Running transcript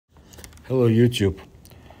Hello, YouTube.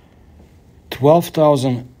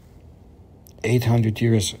 12,800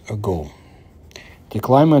 years ago, the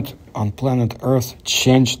climate on planet Earth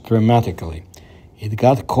changed dramatically. It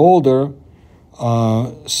got colder,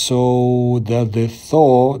 so that the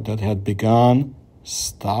thaw that had begun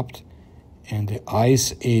stopped, and the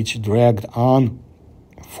ice age dragged on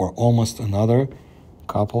for almost another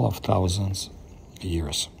couple of thousands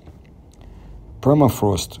years.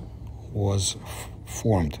 Permafrost was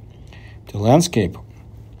formed. The landscape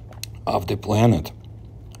of the planet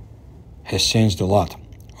has changed a lot.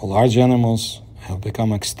 Large animals have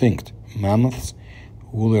become extinct. Mammoths,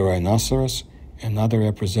 woolly rhinoceros, and other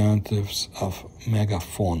representatives of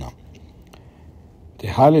megafauna. The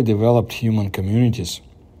highly developed human communities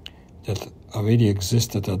that already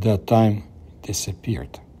existed at that time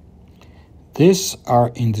disappeared. These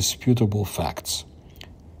are indisputable facts,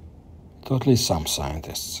 to at least some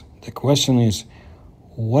scientists. The question is,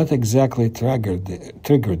 what exactly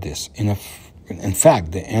triggered this? In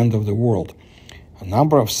fact, the end of the world. A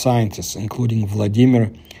number of scientists, including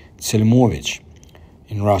Vladimir Tselmovich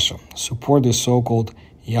in Russia, support the so-called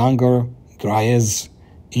younger dryas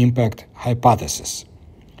impact hypothesis.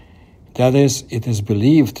 That is, it is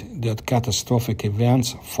believed that catastrophic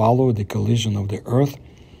events follow the collision of the Earth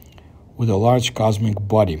with a large cosmic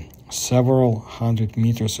body, several hundred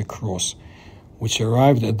meters across, which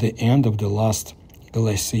arrived at the end of the last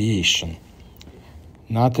glaciation.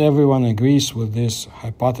 Not everyone agrees with this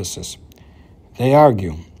hypothesis. They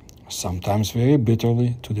argue, sometimes very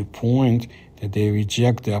bitterly, to the point that they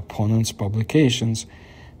reject the opponent's publications,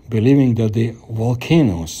 believing that the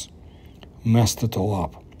volcanoes messed it all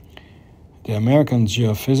up. The American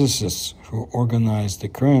geophysicists who organized the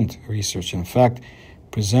current research, in fact,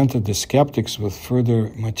 presented the skeptics with further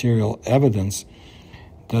material evidence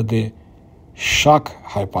that the shock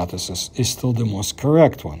hypothesis is still the most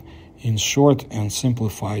correct one. In short and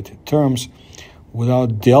simplified terms,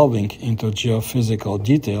 without delving into geophysical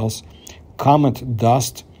details, comet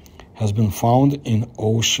dust has been found in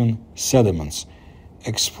ocean sediments,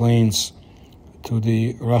 explains to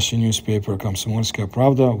the Russian newspaper Komsomolskaya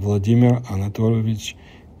Pravda Vladimir Anatolyevich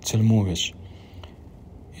Tselmovich.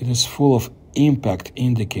 It is full of impact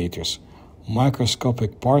indicators,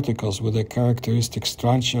 microscopic particles with a characteristic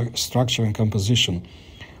structure and composition,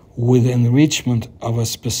 with enrichment of a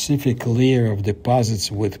specific layer of deposits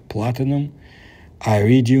with platinum,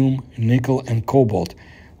 iridium, nickel, and cobalt,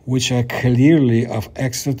 which are clearly of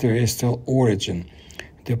extraterrestrial origin.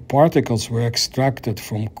 The particles were extracted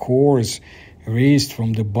from cores raised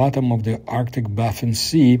from the bottom of the Arctic Baffin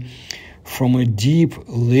Sea from a deep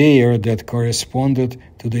layer that corresponded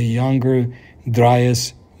to the younger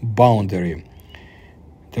dryas boundary.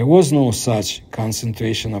 There was no such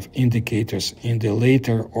concentration of indicators in the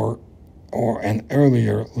later or an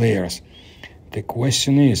earlier layers. The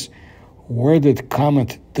question is, where did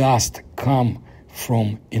comet dust come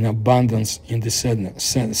from in abundance in the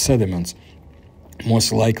sediments?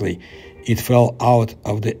 Most likely, it fell out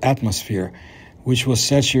of the atmosphere, which was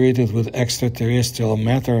saturated with extraterrestrial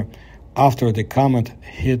matter after the comet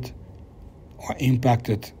hit or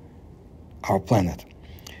impacted our planet.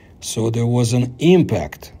 So there was an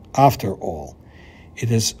impact after all.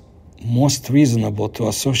 It is most reasonable to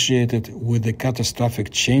associate it with the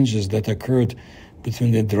catastrophic changes that occurred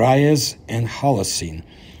between the Dryas and Holocene,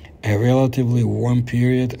 a relatively warm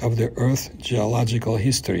period of the Earth's geological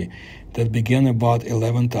history that began about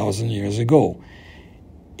 11,000 years ago.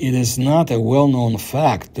 It is not a well-known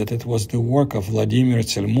fact that it was the work of Vladimir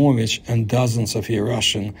Tselmovich and dozens of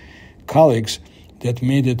Russian colleagues that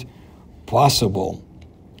made it possible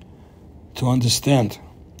to understand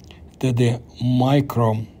that the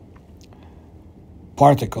micro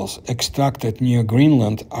particles extracted near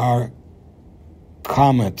Greenland are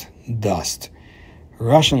comet dust.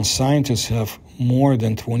 Russian scientists have more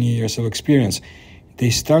than 20 years of experience.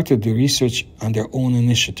 They started the research on their own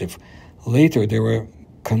initiative. Later, they were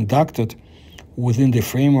conducted within the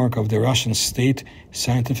framework of the Russian State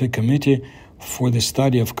Scientific Committee for the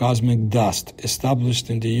Study of Cosmic Dust,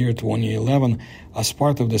 established in the year 2011 as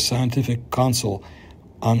part of the Scientific Council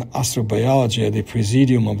on Astrobiology at the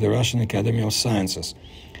Presidium of the Russian Academy of Sciences.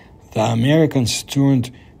 The Americans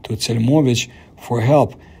turned to Tselmovich for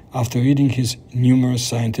help after reading his numerous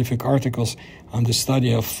scientific articles on the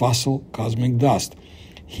study of fossil cosmic dust.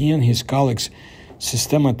 He and his colleagues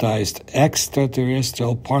systematized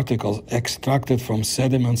extraterrestrial particles extracted from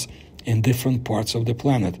sediments in different parts of the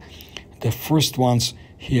planet. The first ones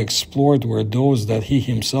he explored were those that he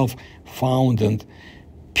himself found in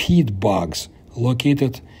peat bogs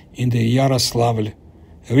located in the Yaroslavl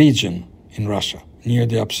region in Russia, near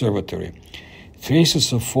the observatory.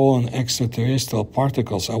 Traces of fallen extraterrestrial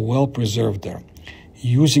particles are well preserved there.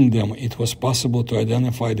 Using them, it was possible to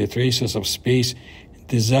identify the traces of space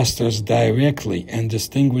disasters directly and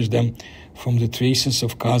distinguish them from the traces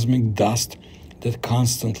of cosmic dust that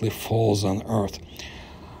constantly falls on Earth.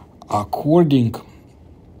 According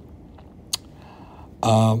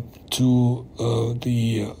to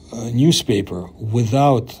the newspaper,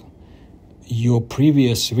 without your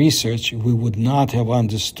previous research, we would not have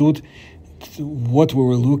understood what we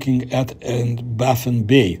were looking at in Baffin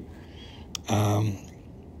Bay.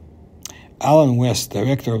 Alan West,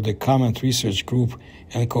 director of the Comet Research Group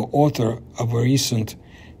and co-author of a recent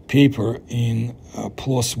paper in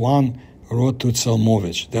PLOS ONE, wrote to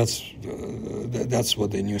Tselmovich. That's what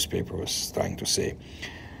the newspaper was trying to say.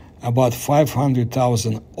 About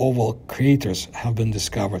 500,000 oval craters have been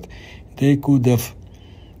discovered. They could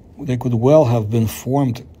well have been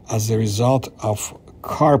formed as a result of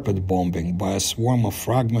carpet bombing by a swarm of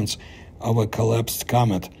fragments of a collapsed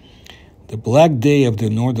comet. The Black Day of the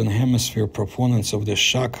Northern Hemisphere proponents of the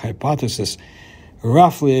shock hypothesis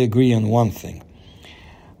roughly agree on one thing.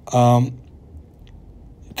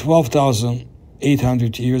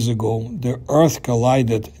 12,800 years ago, the Earth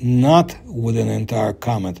collided not with an entire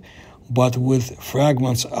comet, but with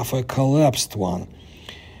fragments of a collapsed one.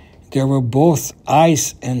 There were both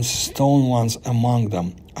ice and stone ones among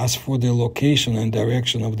them. As for the location and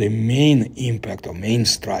direction of the main impact or main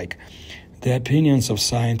strike, the opinions of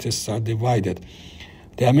scientists are divided.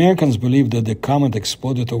 The Americans believe that the comet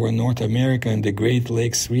exploded over North America and the Great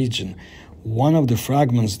Lakes region. One of the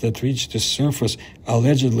fragments that reached the surface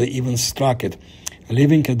allegedly even struck it,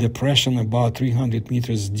 leaving a depression about 300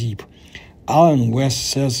 meters deep. Alan West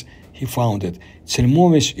says he found it.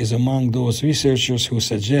 Tselmovich is among those researchers who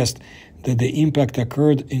suggest that the impact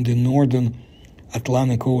occurred in the northern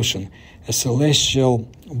Atlantic Ocean. A celestial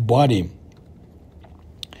body,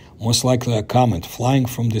 most likely a comet, flying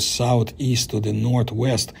from the southeast to the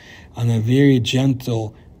northwest on a very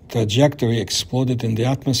gentle trajectory, exploded in the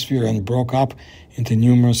atmosphere and broke up into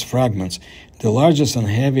numerous fragments. The largest and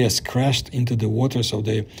heaviest crashed into the waters of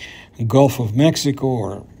the Gulf of Mexico,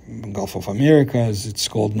 or Gulf of America as it's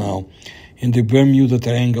called now, in the Bermuda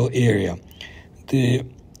Triangle area. The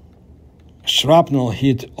shrapnel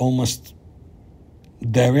hit almost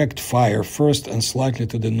direct fire first and slightly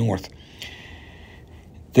to the north.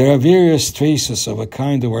 There are various traces of a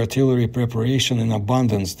kind of artillery preparation in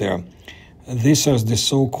abundance there. These are the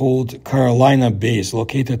so-called Carolina Bays,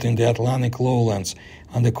 located in the Atlantic lowlands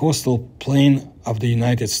on the coastal plain of the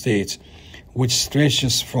United States, which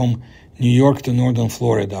stretches from New York to northern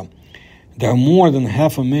Florida. There are more than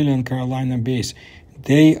 500,000 Carolina Bays.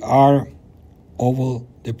 They are oval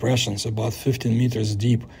depressions about 15 meters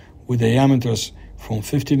deep with diameters from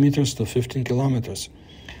 50 meters to 15 kilometers.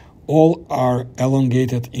 All are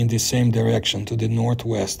elongated in the same direction to the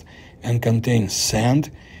northwest and contain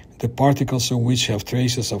sand, the particles of which have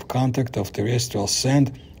traces of contact of terrestrial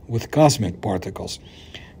sand with cosmic particles.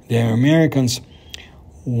 The Americans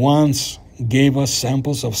once gave us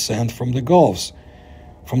samples of sand from the Gulf,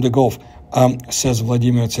 says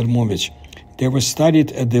Vladimir Tselmovich. They were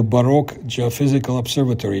studied at the Baroque Geophysical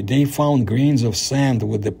Observatory. They found grains of sand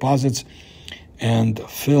with deposits and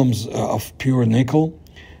films of pure nickel,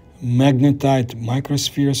 magnetite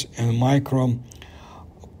microspheres, and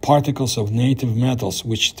microparticles of native metals,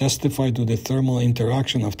 which testify to the thermal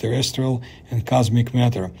interaction of terrestrial and cosmic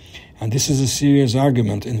matter. And this is a serious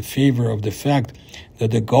argument in favor of the fact that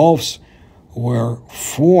the Gulfs were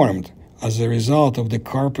formed as a result of the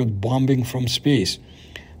carpet bombing from space.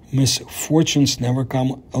 Misfortunes never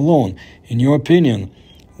come alone. In your opinion,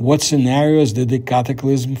 what scenarios did the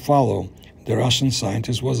cataclysm follow? The Russian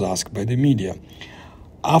scientist was asked by the media.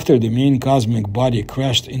 After the main cosmic body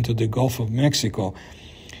crashed into the Gulf of Mexico,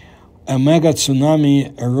 a mega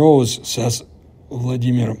tsunami arose, says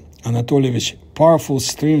Vladimir Anatolievich. Powerful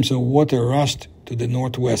streams of water rushed to the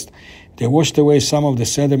northwest. They washed away some of the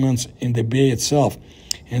sediments in the bay itself,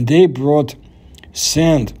 and they brought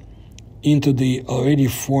sand into the already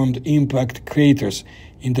formed impact craters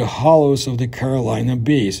in the hollows of the Carolina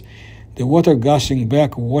Bays. The water gushing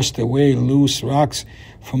back washed away loose rocks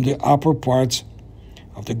from the upper parts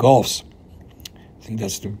of the Gulfs. I think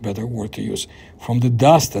that's the better word to use. From the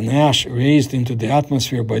dust and ash raised into the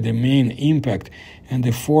atmosphere by the main impact and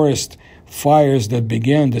the forest fires that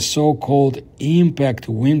began, the so-called impact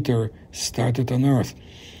winter started on Earth.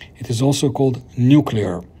 It is also called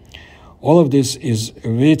nuclear. All of this is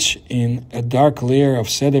rich in a dark layer of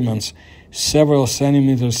sediments several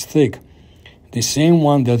centimeters thick, the same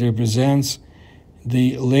one that represents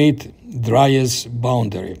the late Dryas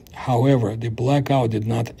boundary. However, the blackout did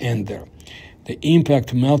not end there. The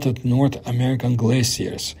impact melted North American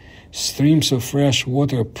glaciers. Streams of fresh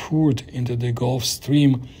water poured into the Gulf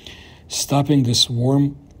Stream, stopping this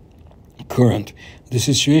warm current. The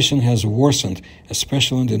situation has worsened,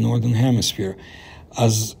 especially in the Northern Hemisphere.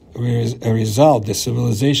 As a result, the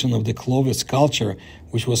civilization of the Clovis culture,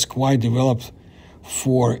 which was quite developed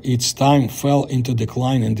for its time, fell into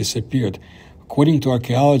decline and disappeared. According to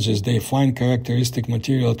archaeologists, they find characteristic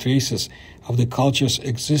material traces of the culture's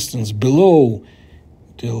existence below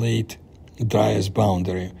the late Dryas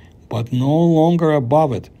boundary, but no longer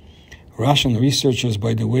above it. Russian researchers,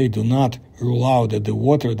 by the way, do not rule out that the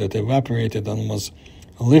water that evaporated and was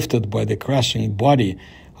lifted by the crashing body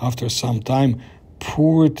after some time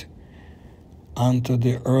poured onto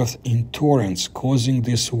the earth in torrents, causing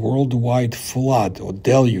this worldwide flood or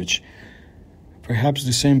deluge, perhaps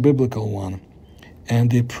the same biblical one,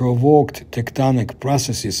 and the provoked tectonic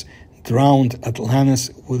processes drowned Atlantis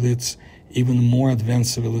with its even more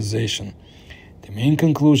advanced civilization. The main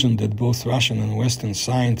conclusion that both Russian and Western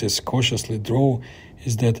scientists cautiously draw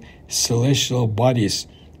is that celestial bodies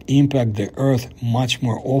impact the Earth much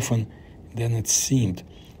more often than it seemed.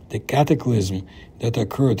 The cataclysm that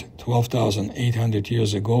occurred 12,800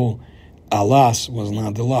 years ago, alas, was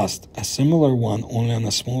not the last. A similar one, only on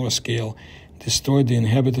a smaller scale, destroyed the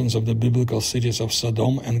inhabitants of the biblical cities of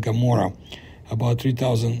Sodom and Gomorrah about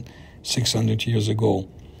 3,600 years ago.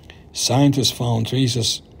 Scientists found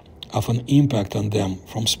traces of an impact on them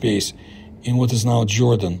from space in what is now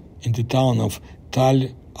Jordan, in the town of Tal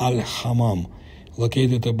al-Hammam,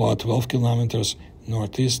 located about 12 kilometers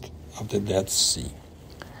northeast of the Dead Sea.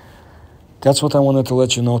 That's what I wanted to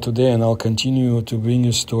let you know today, and I'll continue to bring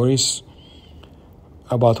you stories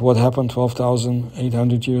about what happened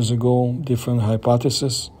 12,800 years ago, different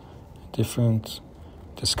hypotheses, different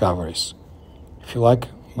discoveries. If you like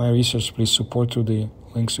my research, please support through the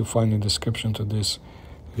links you find in the description to this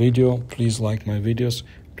video. Please like my videos.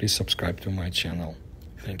 Please subscribe to my channel.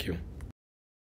 Thank you.